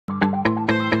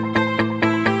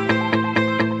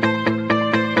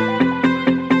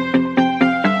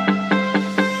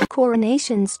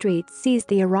Coronation Street sees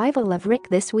the arrival of Rick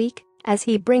this week as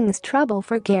he brings trouble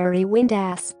for Gary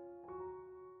Windass.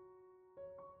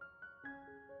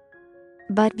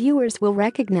 But viewers will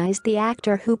recognize the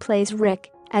actor who plays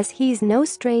Rick, as he's no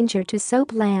stranger to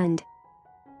soapland.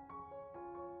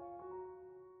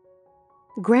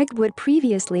 Greg would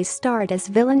previously starred as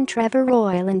villain Trevor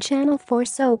Royle in Channel 4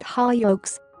 soap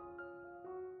Hollyoaks.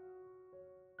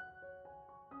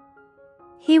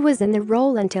 He was in the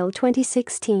role until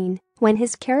 2016, when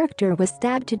his character was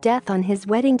stabbed to death on his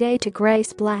wedding day to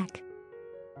Grace Black.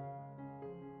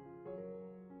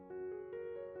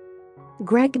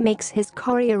 Greg makes his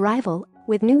Corrie arrival,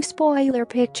 with new spoiler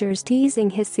pictures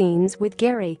teasing his scenes with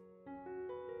Gary.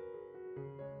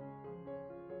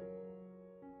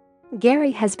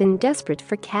 Gary has been desperate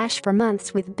for cash for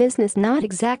months with business not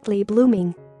exactly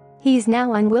blooming. He's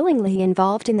now unwillingly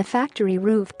involved in the factory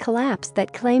roof collapse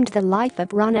that claimed the life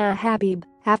of Rana Habeeb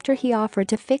after he offered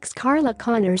to fix Carla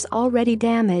Connor's already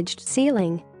damaged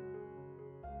ceiling.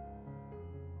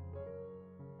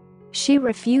 She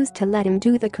refused to let him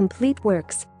do the complete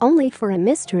works, only for a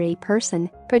mystery person,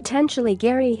 potentially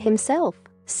Gary himself,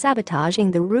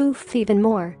 sabotaging the roof even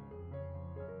more.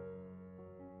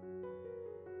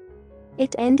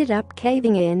 It ended up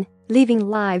caving in, leaving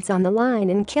lives on the line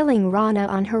and killing Rana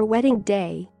on her wedding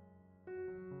day.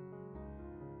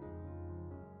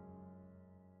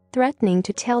 Threatening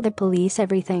to tell the police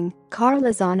everything,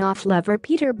 Carla's on-off lover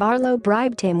Peter Barlow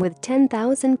bribed him with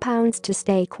 £10,000 to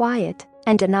stay quiet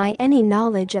and deny any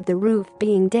knowledge of the roof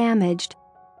being damaged.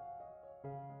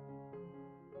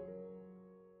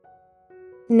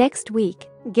 Next week,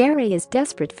 Gary is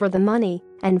desperate for the money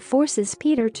and forces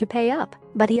Peter to pay up,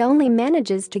 but he only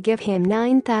manages to give him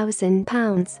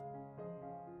 £9,000.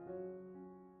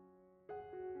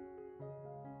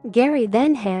 Gary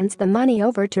then hands the money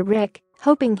over to Rick,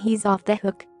 hoping he's off the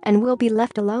hook and will be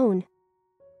left alone.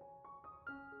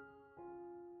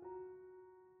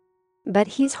 But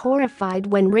he's horrified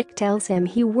when Rick tells him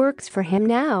he works for him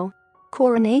now.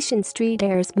 Coronation Street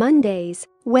airs Mondays,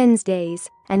 Wednesdays,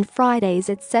 and Fridays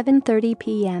at 7:30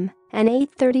 p.m. and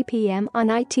 8:30 p.m. on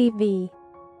ITV.